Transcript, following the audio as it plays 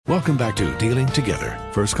Welcome back to Dealing Together.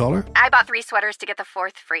 First caller? I bought 3 sweaters to get the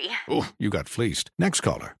 4th free. Oh, you got fleeced. Next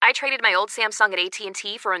caller? I traded my old Samsung at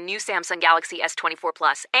AT&T for a new Samsung Galaxy S24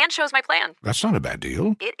 Plus and chose my plan. That's not a bad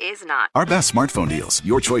deal. It is not. Our best smartphone deals.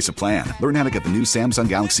 Your choice of plan. Learn how to get the new Samsung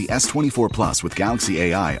Galaxy S24 Plus with Galaxy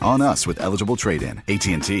AI on us with eligible trade-in.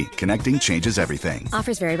 AT&T. Connecting changes everything.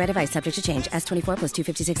 Offers vary by device. Subject to change. S24 plus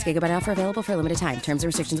 256 gigabyte offer available for a limited time. Terms and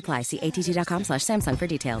restrictions apply. See att.com/Samsung for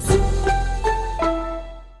details.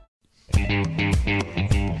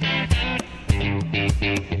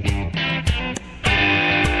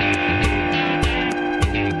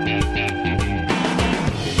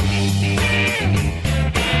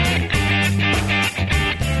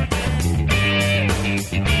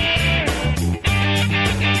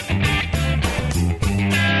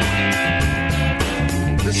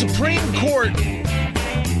 The Supreme Court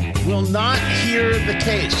will not hear the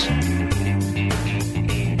case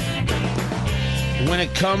when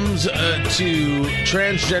it comes to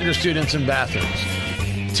transgender students in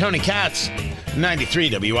bathrooms. Tony Katz, 93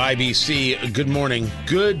 WIBC. Good morning.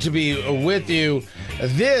 Good to be with you.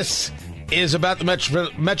 This is about the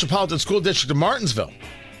Metropolitan School District of Martinsville.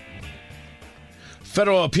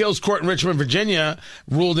 Federal Appeals Court in Richmond, Virginia,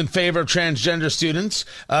 ruled in favor of transgender students.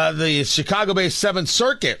 The Chicago-based Seventh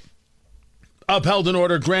Circuit upheld an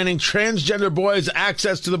order granting transgender boys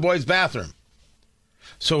access to the boys' bathroom.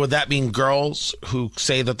 So would that mean girls who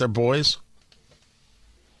say that they're boys?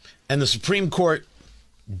 And the Supreme Court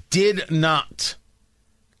did not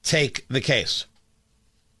take the case.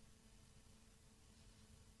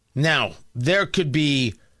 Now, there could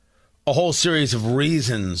be a whole series of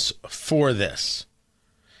reasons for this.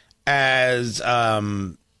 As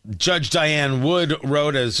Judge Diane Wood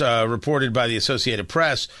wrote, as reported by the Associated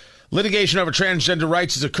Press, litigation over transgender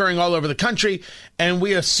rights is occurring all over the country, and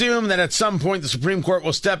we assume that at some point the Supreme Court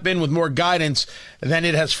will step in with more guidance than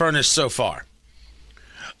it has furnished so far.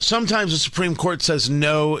 Sometimes the Supreme Court says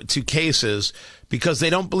no to cases because they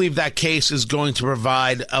don't believe that case is going to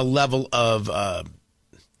provide a level of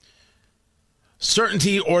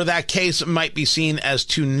certainty, or that case might be seen as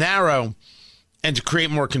too narrow and to create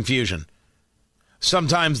more confusion.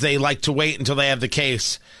 Sometimes they like to wait until they have the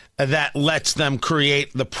case that lets them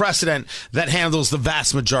create the precedent that handles the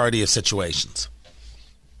vast majority of situations.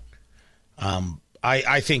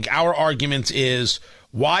 I think our argument is,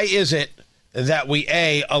 why is it that we,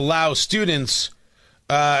 allow students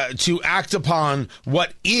to act upon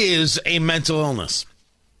what is a mental illness?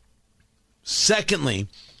 Secondly,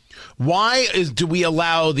 why do we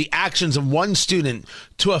allow the actions of one student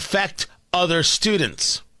to affect other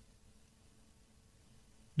students?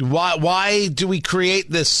 Why do we create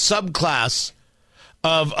this subclass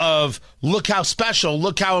of look how special,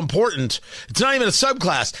 look how important? It's not even a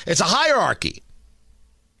subclass, it's a hierarchy.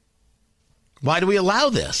 Why do we allow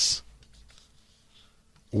this?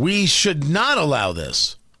 We should not allow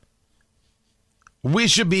this. We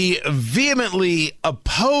should be vehemently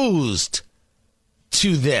opposed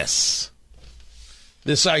to this.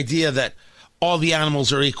 This idea that all the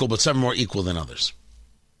animals are equal, but some are more equal than others.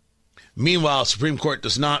 Meanwhile, Supreme Court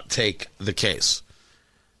does not take the case.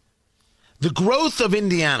 The growth of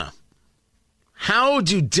Indiana. How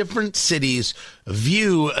do different cities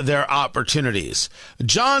view their opportunities?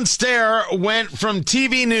 John Stair went from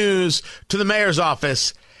TV news to the mayor's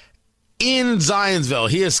office in Zionsville.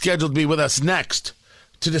 He is scheduled to be with us next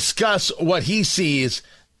to discuss what he sees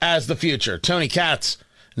as the future. Tony Katz,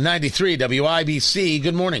 93 WIBC.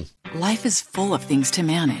 Good morning. Life is full of things to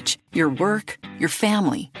manage. Your work, your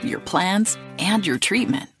family, your plans, and your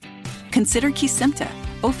treatment. Consider Kesimpta,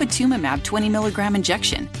 ofatumumab 20 milligram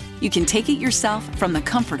injection. You can take it yourself from the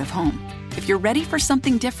comfort of home. If you're ready for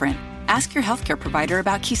something different, ask your healthcare provider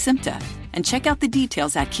about Kesimpta and check out the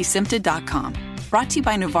details at kesimpta.com. Brought to you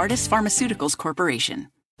by Novartis Pharmaceuticals Corporation.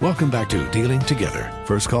 Welcome back to Dealing Together.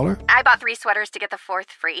 First caller? I bought 3 sweaters to get the 4th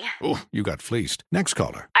free. Oh, you got fleeced. Next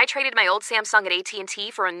caller? I traded my old Samsung at AT&T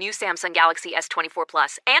for a new Samsung Galaxy S24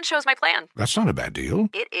 Plus and chose my plan. That's not a bad deal.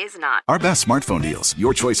 It is not. Our best smartphone deals.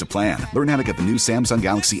 Your choice of plan. Learn how to get the new Samsung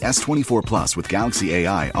Galaxy S24 Plus with Galaxy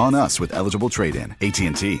AI on us with eligible trade-in.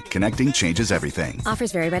 AT&T. Connecting changes everything.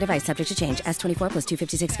 Offers vary by device. Subject to change. S24 plus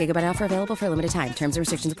 256 gigabyte offer available for a limited time. Terms and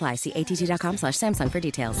restrictions apply. See att.com/Samsung for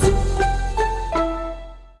details.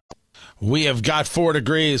 We have got 4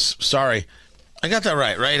 degrees. Sorry. I got that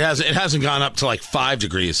right? It hasn't gone up to like 5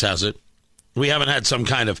 degrees, has it? We haven't had some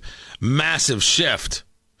kind of massive shift.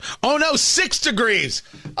 Oh, no, 6 degrees.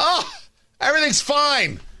 Oh, everything's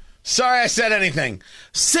fine. Sorry I said anything.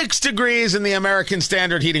 6 degrees in the American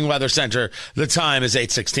Standard Heating Weather Center. The time is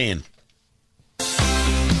 8:16.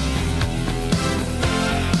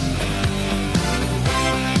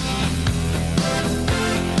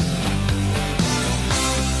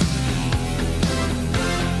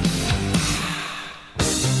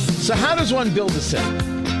 So how does one build a city?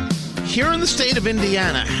 Here in the state of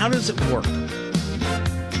Indiana, how does it work?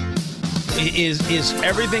 Is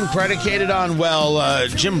everything predicated on,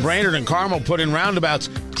 Jim Brainerd and Carmel put in roundabouts?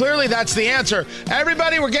 Clearly that's the answer.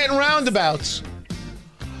 Everybody, we're getting roundabouts.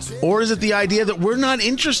 Or is it the idea that we're not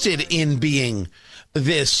interested in being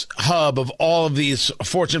this hub of all of these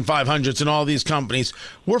Fortune 500s and all these companies?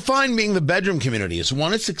 We're fine being the bedroom community. Is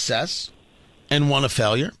one a success and one a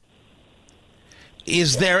failure?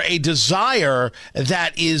 Is there a desire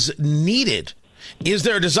that is needed? Is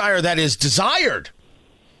there a desire that is desired?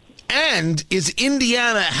 And is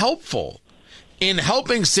Indiana helpful in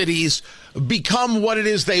helping cities become what it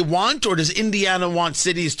is they want, or does Indiana want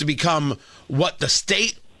cities to become what the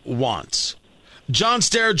state wants? John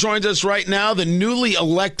Stair joins us right now, the newly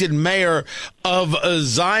elected mayor of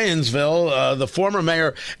Zionsville. The former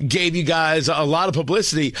mayor gave you guys a lot of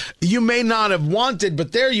publicity you may not have wanted,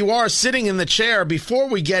 but there you are sitting in the chair. Before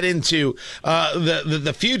we get into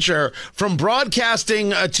the future, from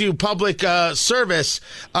broadcasting to public service,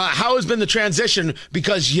 how has been the transition?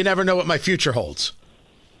 Because you never know what my future holds.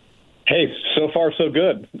 Hey, so far so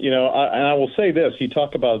good. I will say this. You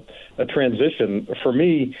talk about a transition. For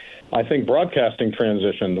me, I think broadcasting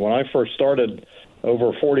transitioned. When I first started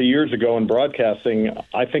over 40 years ago in broadcasting,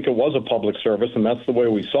 I think it was a public service, and that's the way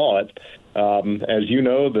we saw it. As you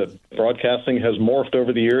know, that broadcasting has morphed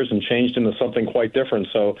over the years and changed into something quite different.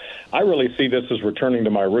 So I really see this as returning to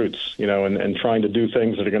my roots, and trying to do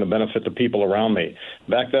things that are going to benefit the people around me.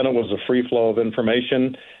 Back then it was a free flow of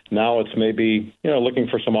information. Now it's maybe, looking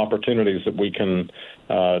for some opportunities that we can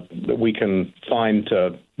find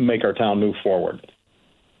to make our town move forward.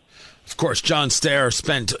 Of course, John Stair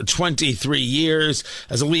spent 23 years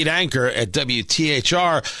as a lead anchor at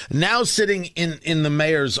WTHR, now sitting in the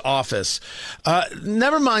mayor's office.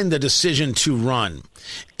 Never mind the decision to run.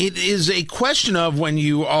 It is a question of, when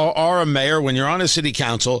you are a mayor, when you're on a city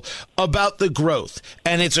council, about the growth.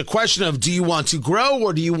 And it's a question of, do you want to grow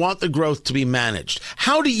or do you want the growth to be managed?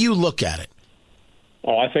 How do you look at it?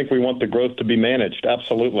 Oh, I think we want the growth to be managed.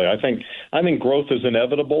 Absolutely. I think growth is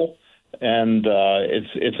inevitable. And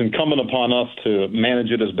it's incumbent upon us to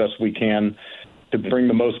manage it as best we can to bring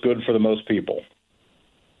the most good for the most people.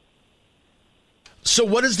 So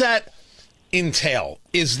what does that entail?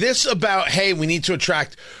 Is this about, hey, we need to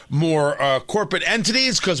attract more corporate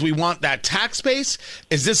entities because we want that tax base?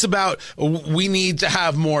 Is this about we need to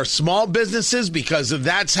have more small businesses because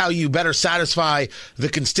that's how you better satisfy the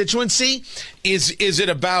constituency? Is it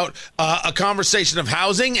about a conversation of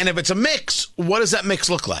housing? And if it's a mix, what does that mix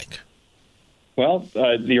look like? Well,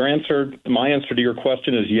 my answer to your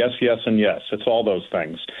question is yes, yes, and yes. It's all those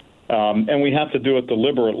things. And we have to do it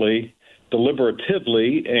deliberatively.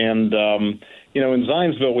 And, in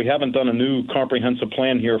Zionsville, we haven't done a new comprehensive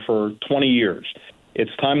plan here for 20 years.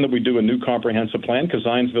 It's time that we do a new comprehensive plan because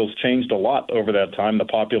Zionsville's changed a lot over that time. The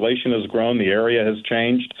population has grown. The area has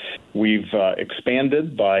changed. We've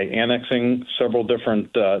expanded by annexing several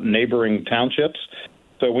different neighboring townships.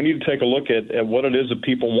 So we need to take a look at what it is that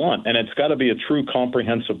people want, and it's got to be a true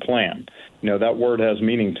comprehensive plan. That word has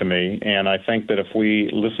meaning to me, and I think that if we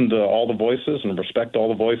listen to all the voices and respect all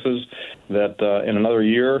the voices, that in another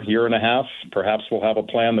year and a half, perhaps we'll have a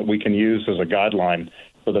plan that we can use as a guideline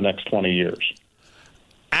for the next 20 years.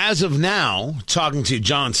 As of now, talking to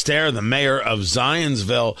John Stair, the mayor of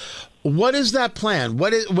Zionsville, what is that plan?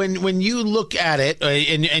 What is, when you look at it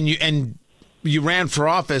and you ran for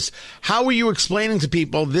office, how were you explaining to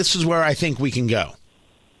people, this is where I think we can go?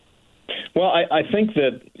 Well, I think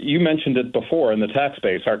that you mentioned it before in the tax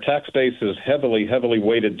base. Our tax base is heavily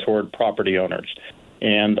weighted toward property owners.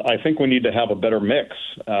 And I think we need to have a better mix,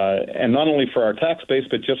 and not only for our tax base,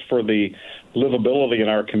 but just for the livability in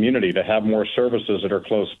our community, to have more services that are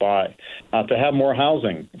close by, to have more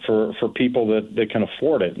housing for people that can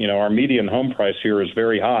afford it. Our median home price here is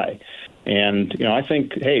very high. And, I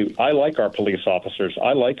think, hey, I like our police officers.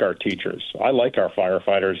 I like our teachers. I like our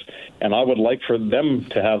firefighters. And I would like for them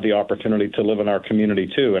to have the opportunity to live in our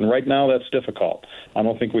community, too. And right now that's difficult. I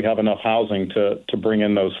don't think we have enough housing to bring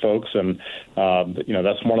in those folks. And,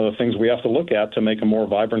 that's one of the things we have to look at to make a more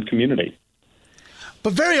vibrant community.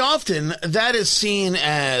 But very often that is seen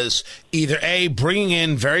as either A, bringing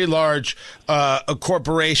in very large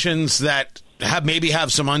corporations that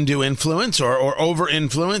have some undue influence or over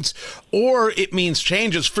influence, or it means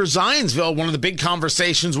changes. For Zionsville, one of the big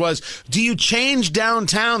conversations was, do you change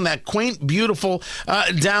downtown, that quaint, beautiful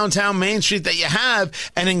downtown Main Street that you have,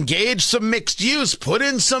 and engage some mixed use, put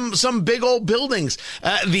in some big old buildings?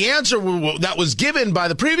 The answer that was given by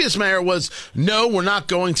the previous mayor was, no, we're not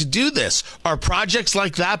going to do this. Are projects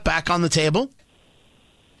like that back on the table?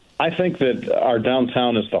 I think that our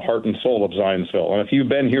downtown is the heart and soul of Zionsville. And if you've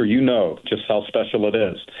been here, you know just how special it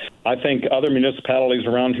is. I think other municipalities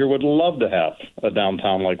around here would love to have a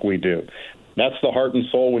downtown like we do. That's the heart and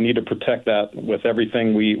soul. We need to protect that with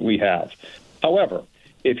everything we have. However,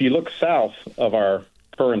 if you look south of our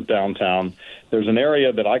current downtown, there's an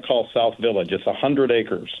area that I call South Village. It's 100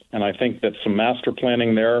 acres. And I think that some master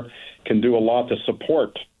planning there can do a lot to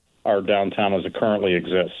support our downtown as it currently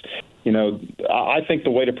exists. You know, I think the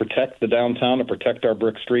way to protect the downtown, to protect our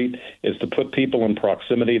brick street, is to put people in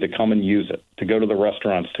proximity to come and use it, to go to the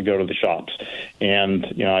restaurants, to go to the shops. And,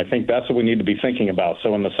 you know, I think that's what we need to be thinking about.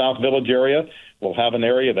 So in the South Village area, we'll have an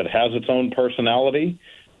area that has its own personality,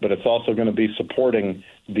 but it's also going to be supporting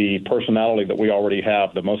the personality that we already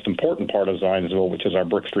have, the most important part of Zionsville, which is our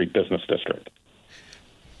Brick Street Business District.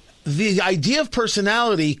 The idea of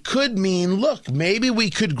personality could mean, look, maybe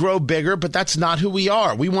we could grow bigger, but that's not who we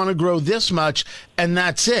are. We want to grow this much, and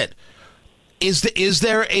that's it. Is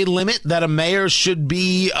there a limit that a mayor should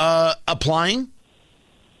be applying?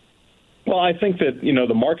 Well, I think that, you know,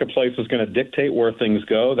 the marketplace is going to dictate where things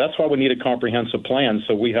go. That's why we need a comprehensive plan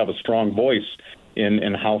so we have a strong voice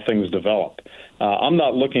in how things develop. I'm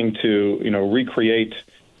not looking to, you know, recreate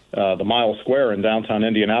the Mile Square in downtown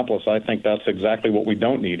Indianapolis. I think that's exactly what we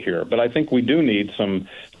don't need here. But I think we do need some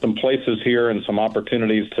places here and some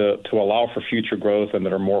opportunities to allow for future growth and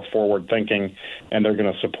that are more forward-thinking, and they're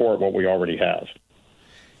going to support what we already have.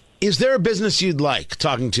 Is there a business you'd like,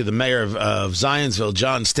 talking to the mayor of Zionsville,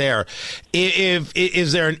 John Stair,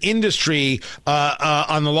 is there an industry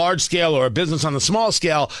on the large scale or a business on the small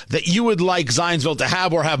scale that you would like Zionsville to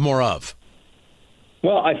have or have more of?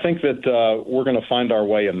 Well, I think that we're going to find our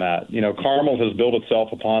way in that. You know, Carmel has built itself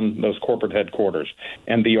upon those corporate headquarters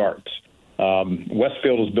and the arts.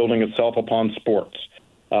 Westfield is building itself upon sports.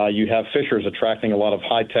 You have Fisher's attracting a lot of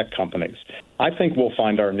high-tech companies. I think we'll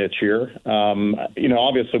find our niche here. You know,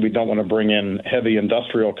 obviously we don't want to bring in heavy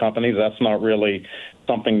industrial companies. That's not really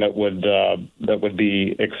something that would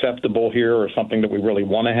be acceptable here or something that we really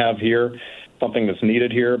want to have here, something that's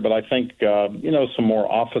needed here. But I think, you know, some more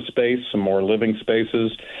office space, some more living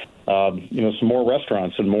spaces, you know, some more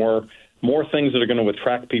restaurants and more things that are going to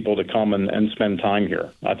attract people to come and spend time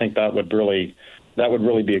here. I think that would really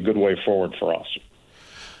be a good way forward for us.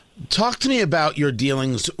 Talk to me about your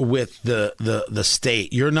dealings with the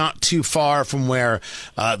state. You're not too far from where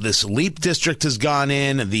this LEAP district has gone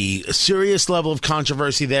in, the serious level of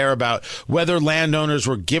controversy there about whether landowners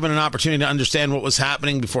were given an opportunity to understand what was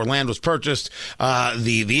happening before land was purchased,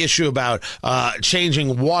 the issue about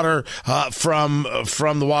changing water from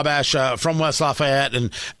the Wabash, from West Lafayette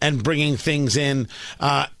and bringing things in.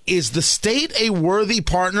 Is the state a worthy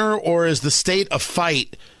partner, or is the state a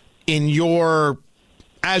fight in your,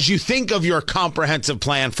 as you think of your comprehensive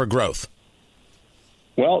plan for growth?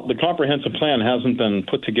 Well, the comprehensive plan hasn't been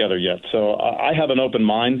put together yet, so I have an open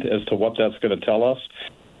mind as to what that's going to tell us.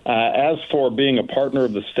 As for being a partner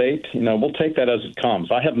of the state, you know, we'll take that as it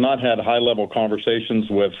comes. I have not had high-level conversations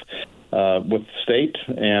with the state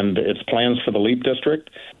and its plans for the LEAP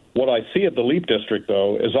district. What I see at the LEAP district,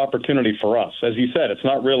 though, is opportunity for us. As you said, it's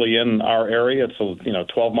not really in our area.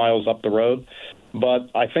 It's 12 miles up the road. But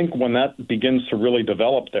I think when that begins to really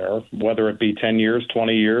develop there, whether it be 10 years,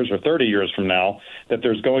 20 years, or 30 years from now, that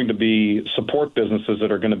there's going to be support businesses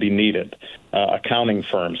that are going to be needed, accounting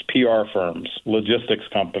firms, PR firms, logistics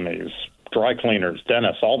companies, dry cleaners,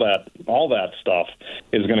 dentists, all that stuff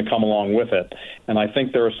is going to come along with it. And I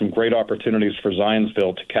think there are some great opportunities for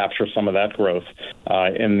Zionsville to capture some of that growth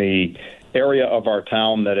in the area of our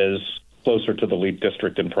town that is closer to the LEAP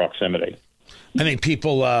district in proximity. I think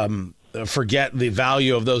people forget the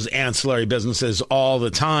value of those ancillary businesses all the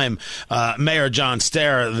time. Mayor John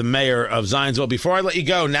Stair, the mayor of Zionsville, before I let you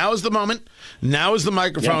go, now is the moment. Now is the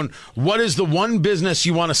microphone. Yeah. What is the one business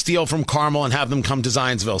you want to steal from Carmel and have them come to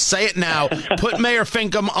Zionsville? Say it now. Put Mayor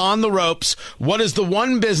Finkham on the ropes. What is the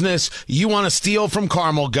one business you want to steal from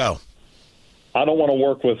Carmel? Go. I don't want to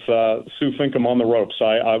work with Sue Finkham on the ropes.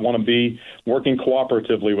 I want to be working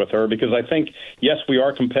cooperatively with her because I think, yes, we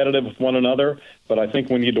are competitive with one another, but I think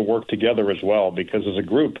we need to work together as well because as a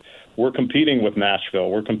group, we're competing with Nashville.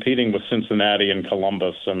 We're competing with Cincinnati and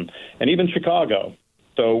Columbus and even Chicago.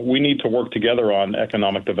 So we need to work together on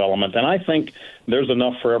economic development. And I think there's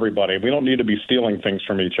enough for everybody. We don't need to be stealing things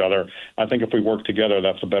from each other. I think if we work together,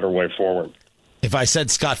 that's a better way forward. If I said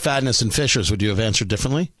Scott Fadness and Fishers, would you have answered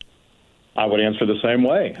differently? I would answer the same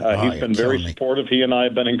way. He's been very supportive. He and I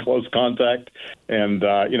have been in close contact. And,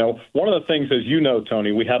 one of the things, as you know,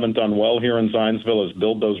 Tony, we haven't done well here in Zionsville is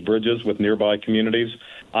build those bridges with nearby communities.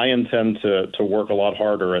 I intend to work a lot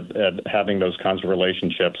harder at having those kinds of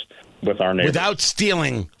relationships with our neighbors. Without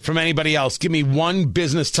stealing from anybody else, give me one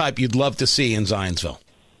business type you'd love to see in Zionsville.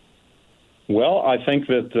 Well, I think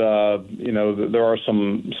that there are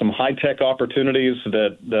some high-tech opportunities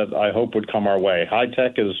that I hope would come our way.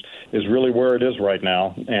 High-tech is really where it is right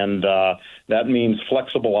now, and that means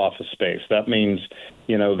flexible office space. That means,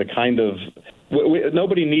 the kind of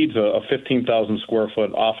nobody needs a 15,000 square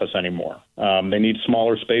foot office anymore. They need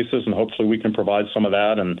smaller spaces, and hopefully we can provide some of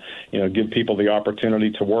that, and give people the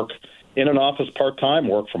opportunity to work in an office part-time,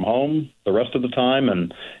 work from home the rest of the time,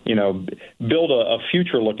 and, build a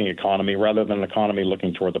future-looking economy rather than an economy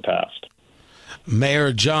looking toward the past.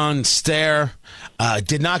 Mayor John Stair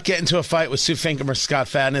did not get into a fight with Sue Finkham or Scott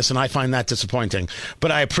Fadness, and I find that disappointing.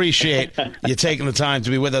 But I appreciate you taking the time to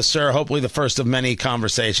be with us, sir. Hopefully the first of many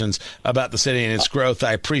conversations about the city and its growth.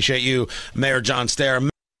 I appreciate you, Mayor John Stair.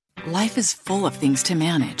 Life is full of things to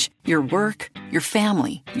manage. Your work, your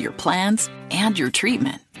family, your plans, and your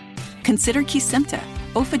treatment. Consider Kesimpta,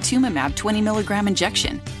 ofatumumab 20 milligram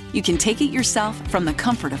injection. You can take it yourself from the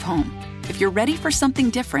comfort of home. If you're ready for something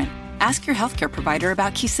different, ask your healthcare provider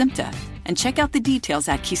about Kesimpta and check out the details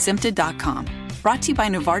at kesimpta.com. Brought to you by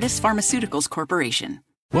Novartis Pharmaceuticals Corporation.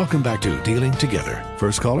 Welcome back to Dealing Together.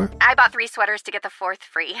 First caller? I bought 3 sweaters to get the 4th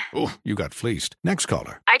free. Oh, you got fleeced. Next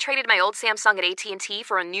caller. I traded my old Samsung at AT&T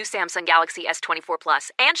for a new Samsung Galaxy S24 Plus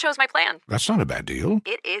and chose my plan. That's not a bad deal.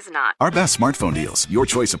 It is not. Our best smartphone deals, your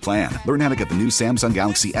choice of plan. Learn how to get the new Samsung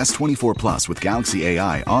Galaxy S24 Plus with Galaxy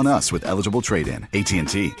AI on us with eligible trade-in.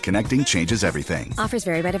 AT&T. Connecting changes everything. Offers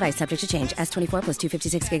vary by device, subject to change. S24 plus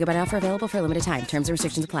 256 gigabyte offer available for a limited time. Terms and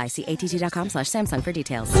restrictions apply. See att.com/Samsung for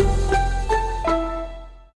details.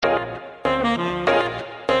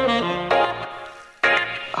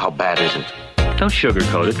 How bad is it? Don't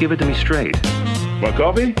sugarcoat it. Give it to me straight. Want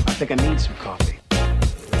coffee? I think I need some coffee.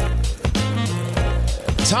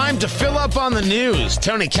 Time to fill up on the news.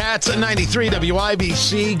 Tony Katz at 93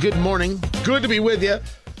 WIBC. Good morning. Good to be with you.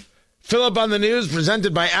 Fill up on the news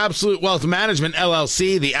presented by Absolute Wealth Management,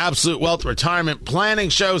 LLC, the Absolute Wealth Retirement Planning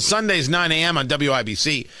Show, Sundays 9 a.m. on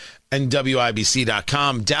WIBC and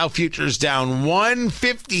WIBC.com. Dow futures down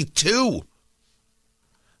 152.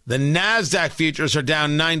 The NASDAQ futures are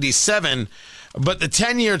down 97, but the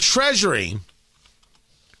 10-year Treasury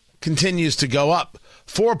continues to go up.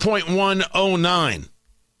 4.109.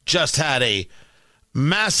 Just had a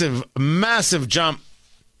massive, massive jump.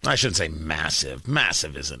 I shouldn't say massive.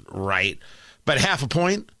 Massive isn't right. But half a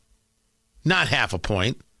point? Not half a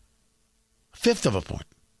point. A fifth of a point.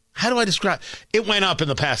 How do I describe? It went up in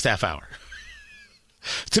the past half hour.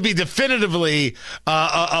 To be definitively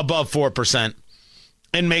above 4%.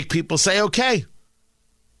 And make people say, okay,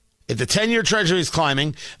 if the 10-year Treasury is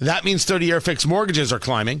climbing, that means 30-year fixed mortgages are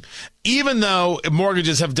climbing. Even though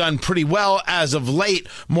mortgages have done pretty well as of late,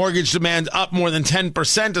 mortgage demand up more than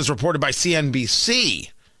 10% as reported by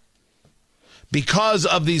CNBC. Because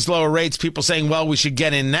of these lower rates, people saying, well, we should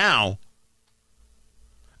get in now.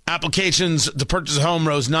 Applications to purchase a home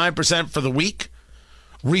rose 9% for the week.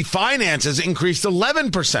 Refinances increased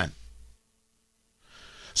 11%.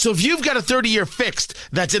 So if you've got a 30-year fixed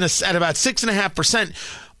that's at about 6.5%,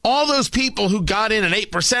 all those people who got in at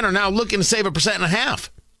 8% are now looking to save 1.5%.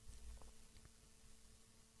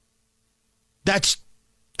 That's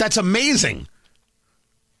amazing.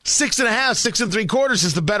 6.5%, 6.75%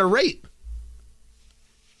 is the better rate.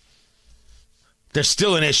 There's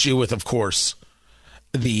still an issue with, of course,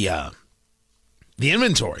 the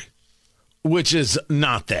inventory, which is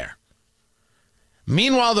not there.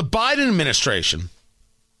 Meanwhile, the Biden administration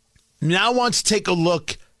now wants to take a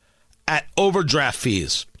look at overdraft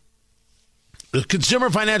fees. The Consumer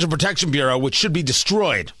Financial Protection Bureau, which should be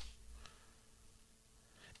destroyed,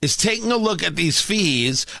 is taking a look at these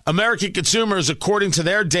fees. American consumers, according to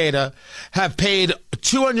their data, have paid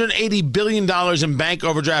 $280 billion in bank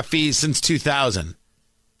overdraft fees since 2000.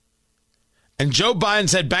 And Joe Biden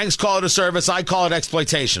said, banks call it a service, I call it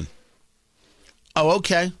exploitation. Oh,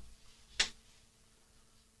 okay.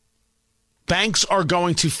 Banks are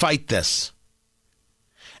going to fight this.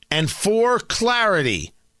 And for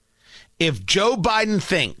clarity, if Joe Biden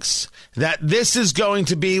thinks that this is going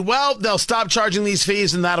to be, well, they'll stop charging these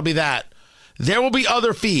fees and that'll be that, there will be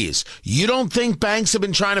other fees. You don't think banks have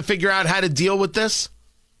been trying to figure out how to deal with this?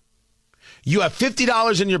 You have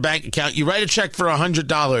 $50 in your bank account. You write a check for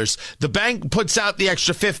 $100. The bank puts out the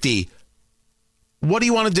extra $50. What do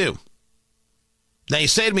you want to do? Now, you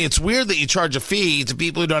say to me, it's weird that you charge a fee to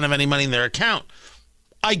people who don't have any money in their account.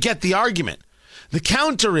 I get the argument. The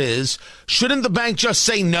counter is, shouldn't the bank just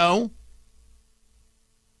say no?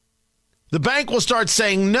 The bank will start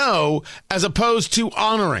saying no as opposed to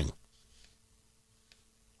honoring.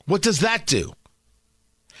 What does that do?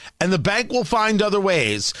 And the bank will find other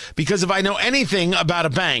ways, because if I know anything about a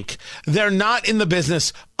bank, they're not in the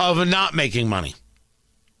business of not making money.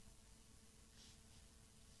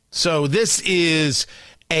 So this is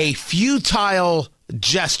a futile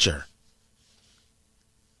gesture.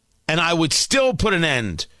 And I would still put an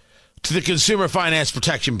end to the Consumer Finance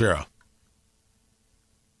Protection Bureau.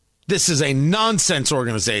 This is a nonsense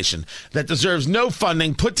organization that deserves no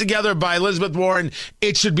funding, put together by Elizabeth Warren.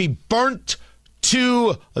 It should be burnt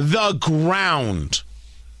to the ground.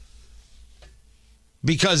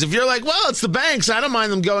 Because if you're like, well, it's the banks, I don't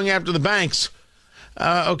mind them going after the banks.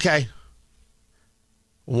 Okay.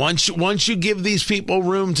 Once you give these people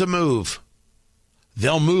room to move,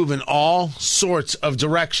 they'll move in all sorts of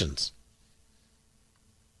directions.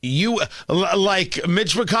 You, like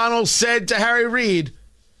Mitch McConnell said to Harry Reid,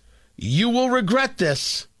 you will regret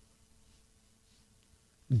this.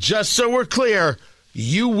 Just so we're clear,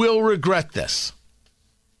 you will regret this.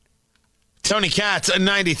 Tony Katz at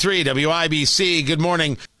 93 WIBC. Good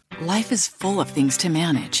morning. Life is full of things to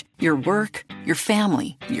manage. Your work, your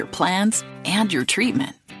family, your plans, and your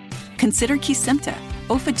treatment. Consider Kesimpta,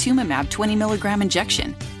 ofatumumab 20 milligram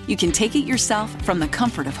injection. You can take it yourself from the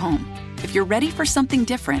comfort of home. If you're ready for something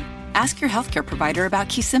different, ask your healthcare provider about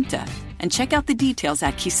Kesimpta and check out the details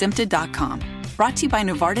at kesimpta.com. Brought to you by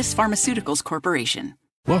Novartis Pharmaceuticals Corporation.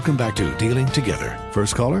 Welcome back to Dealing Together.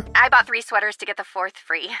 First caller? I bought 3 sweaters to get the 4th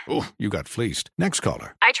free. Oh, you got fleeced. Next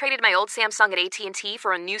caller? I traded my old Samsung at AT&T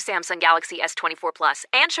for a new Samsung Galaxy S24 Plus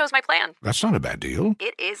and chose my plan. That's not a bad deal.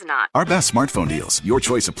 It is not. Our best smartphone deals. Your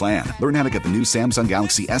choice of plan. Learn how to get the new Samsung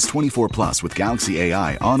Galaxy S24 Plus with Galaxy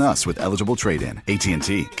AI on us with eligible trade-in.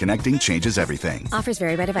 AT&T. Connecting changes everything. Offers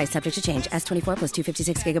vary by device, subject to change. S24 plus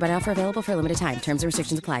 256 gigabyte offer available for a limited time. Terms and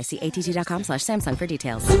restrictions apply. See att.com/Samsung for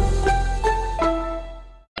details.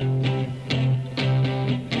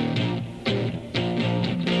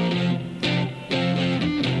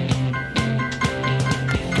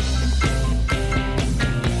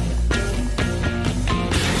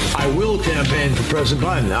 I will campaign for President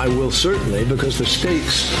Biden. I will certainly, because the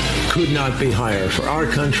stakes could not be higher for our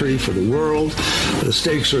country, for the world. The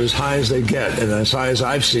stakes are as high as they get, and as high as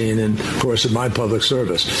I've seen in the course of my public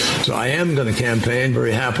service. So I am going to campaign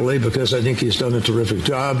very happily because I think he's done a terrific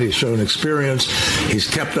job. He's shown experience. He's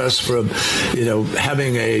kept us from,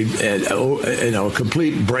 having a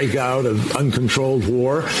complete breakout of uncontrolled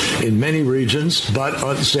war in many regions. But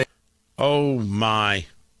at the same. Oh my.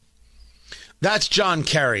 That's John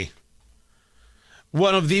Kerry,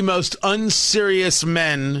 one of the most unserious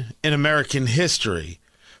men in American history,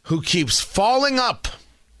 who keeps falling up.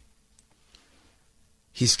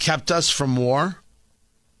 He's kept us from war,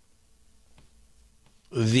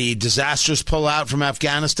 the disastrous pullout from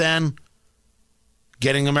Afghanistan,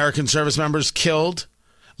 getting American service members killed,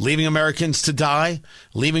 leaving Americans to die,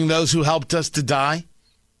 leaving those who helped us to die.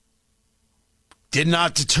 Did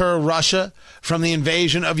not deter Russia from the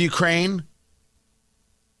invasion of Ukraine.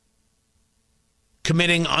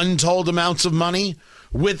 Committing untold amounts of money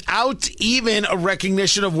without even a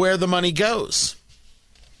recognition of where the money goes.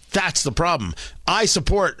 That's the problem. I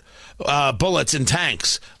support bullets and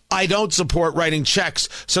tanks. I don't support writing checks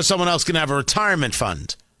so someone else can have a retirement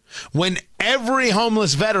fund. When every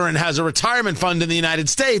homeless veteran has a retirement fund in the United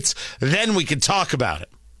States, then we can talk about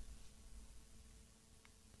it.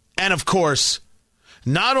 And of course,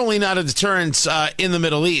 not only not a deterrence in the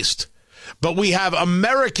Middle East, but we have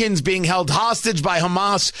Americans being held hostage by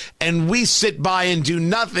Hamas, and we sit by and do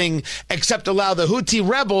nothing except allow the Houthi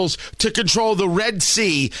rebels to control the Red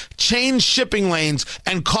Sea, change shipping lanes,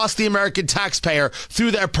 and cost the American taxpayer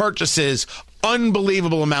through their purchases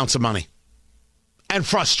unbelievable amounts of money and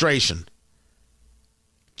frustration.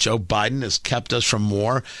 Joe Biden has kept us from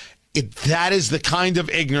war. That is the kind of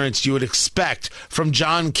ignorance you would expect from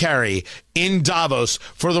John Kerry in Davos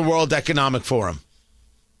for the World Economic Forum.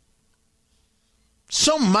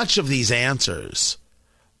 So much of these answers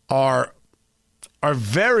are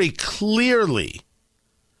very clearly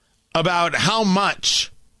about how much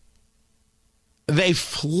they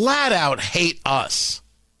flat out hate us.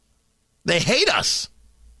 They hate us.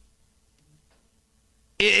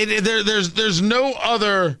 There's no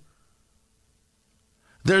other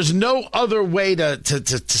way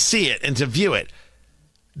to see it and to view it.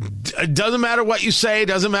 It doesn't matter what you say,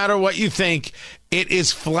 doesn't matter what you think. It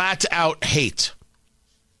is flat out hate.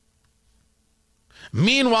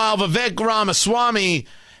 Meanwhile, Vivek Ramaswamy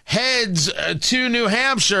heads to New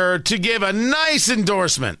Hampshire to give a nice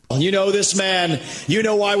endorsement. You know this man. You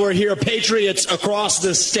know why we're here. Patriots across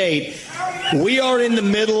the state. We are in the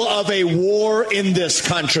middle of a war in this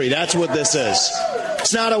country. That's what this is.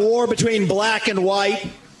 It's not a war between black and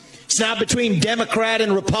white. It's not between Democrat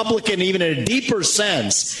and Republican, even in a deeper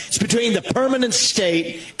sense. It's between the permanent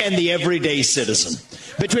state and the everyday citizen.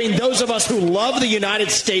 Between those of us who love the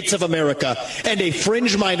United States of America and a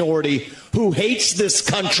fringe minority who hates this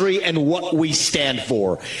country and what we stand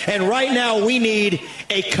for. And right now we need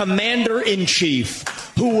a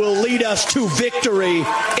commander-in-chief who will lead us to victory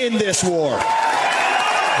in this war.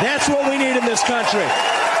 That's what we need in this country.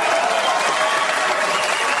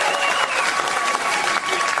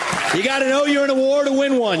 You got to know you're in a war to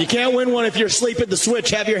win one. You can't win one if you're asleep at the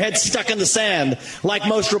switch, have your head stuck in the sand like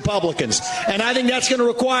most Republicans. And I think that's going to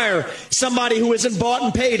require somebody who isn't bought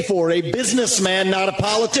and paid for, a businessman, not a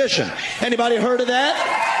politician. Anybody heard of that?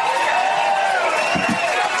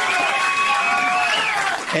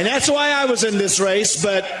 And that's why I was in this race,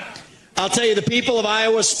 but I'll tell you, the people of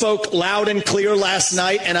Iowa spoke loud and clear last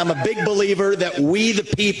night, and I'm a big believer that we, the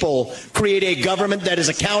people, create a government that is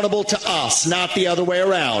accountable to us, not the other way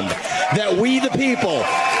around. That we, the people,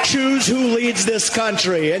 choose who leads this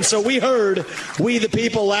country. And so we heard we, the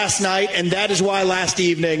people, last night, and that is why last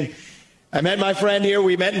evening I met my friend here.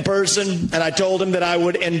 We met in person, and I told him that I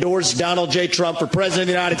would endorse Donald J. Trump for President of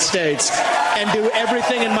the United States and do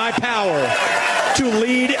everything in my power to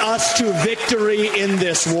lead us to victory in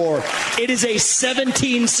this war. It is a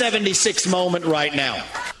 1776 moment right now.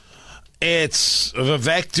 It's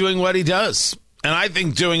Vivek doing what he does, and I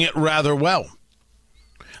think doing it rather well.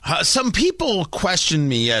 Some people questioned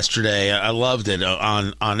me yesterday. I loved it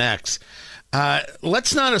on X.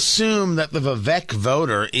 Let's not assume that the Vivek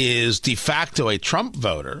voter is de facto a Trump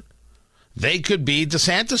voter. They could be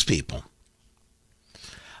DeSantis people.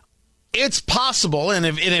 It's possible, and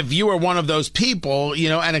if you are one of those people, you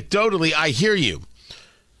know, anecdotally, I hear you.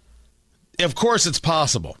 Of course it's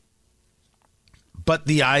possible. But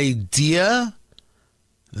the idea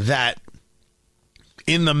that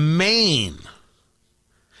in the main,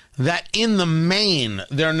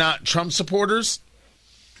 they're not Trump supporters,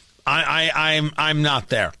 I'm not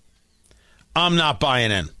there. I'm not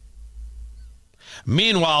buying in.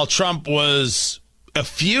 Meanwhile, Trump was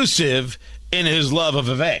effusive in his love of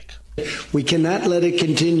Vivek. We cannot let it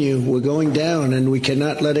continue. We're going down, and we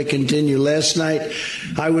cannot let it continue. Last night,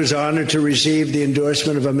 I was honored to receive the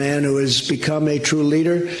endorsement of a man who has become a true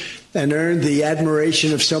leader and earned the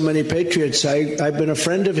admiration of so many patriots. I've been a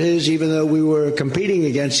friend of his, even though we were competing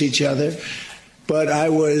against each other. But I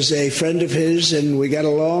was a friend of his, and we got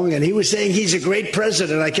along. And he was saying he's a great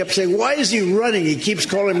president. I kept saying, why is he running? He keeps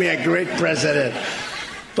calling me a great president.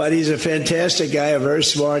 But he's a fantastic guy, a very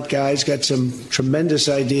smart guy. He's got some tremendous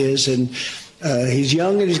ideas, and he's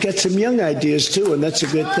young, and he's got some young ideas, too, and that's a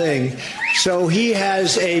good thing. So he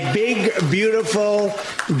has a big, beautiful,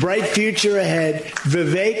 bright future ahead.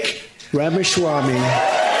 Vivek Ramaswamy.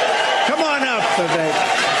 Come on up,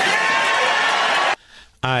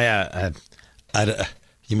 Vivek.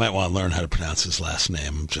 You might want to learn how to pronounce his last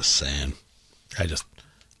name. I'm just saying. I'm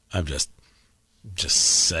just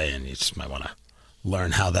saying. You just might want to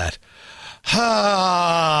learn how that.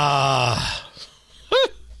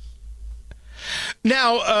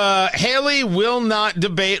 Now, Haley will not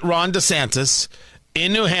debate Ron DeSantis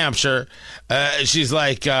in New Hampshire. She's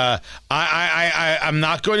like, I'm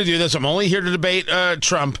not going to do this. I'm only here to debate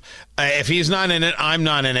Trump. If he's not in it, I'm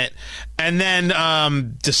not in it. And then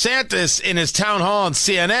DeSantis in his town hall on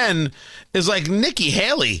CNN is like, Nikki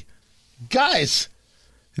Haley, guys,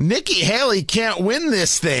 Nikki Haley can't win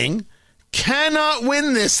this thing. Cannot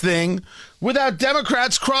win this thing without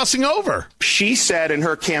Democrats crossing over. She said, and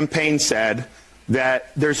her campaign said,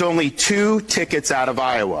 that there's only 2 tickets out of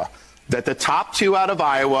Iowa, that the top 2 out of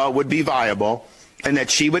Iowa would be viable, and that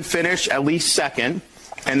she would finish at least second,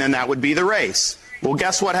 and then that would be the race. Well,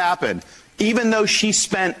 guess what happened? Even though she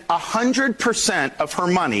spent 100% of her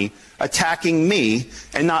money attacking me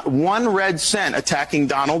and not 1 red cent attacking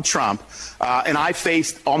Donald Trump, and I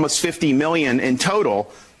faced almost $50 million in total,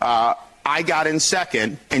 I got in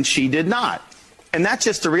second, and she did not. And that's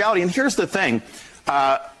just the reality. And here's the thing.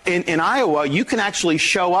 In Iowa, you can actually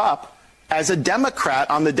show up as a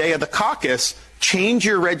Democrat on the day of the caucus, change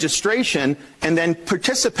your registration, and then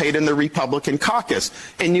participate in the Republican caucus.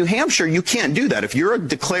 In New Hampshire, you can't do that. If you're a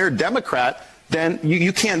declared Democrat, then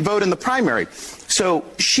you can't vote in the primary. So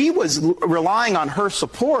she was relying on her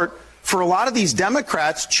support for a lot of these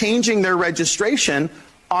Democrats changing their registration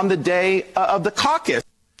on the day of the caucus.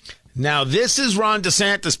 Now, this is Ron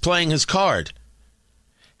DeSantis playing his card.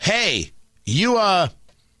 Hey, you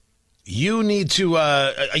you need to,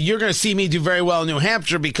 you're going to see me do very well in New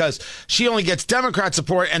Hampshire because she only gets Democrat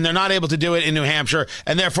support and they're not able to do it in New Hampshire,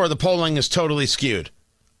 and therefore the polling is totally skewed.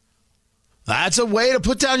 That's a way to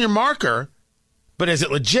put down your marker, but is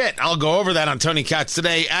it legit? I'll go over that on Tony Katz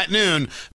today at noon.